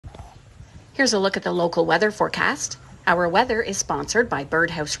Here's a look at the local weather forecast. Our weather is sponsored by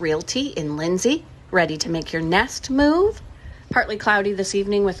Birdhouse Realty in Lindsay. Ready to make your nest move? Partly cloudy this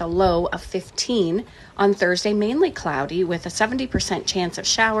evening with a low of 15. On Thursday, mainly cloudy with a 70% chance of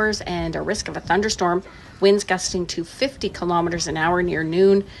showers and a risk of a thunderstorm. Winds gusting to 50 kilometers an hour near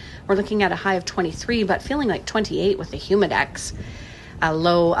noon. We're looking at a high of 23, but feeling like 28 with a humidex. A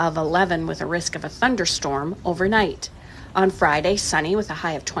low of 11 with a risk of a thunderstorm overnight. On Friday, sunny with a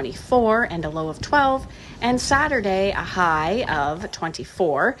high of 24 and a low of 12. And Saturday, a high of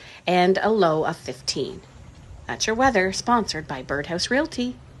 24 and a low of 15. That's your weather, sponsored by Birdhouse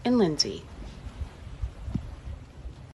Realty in Lindsay.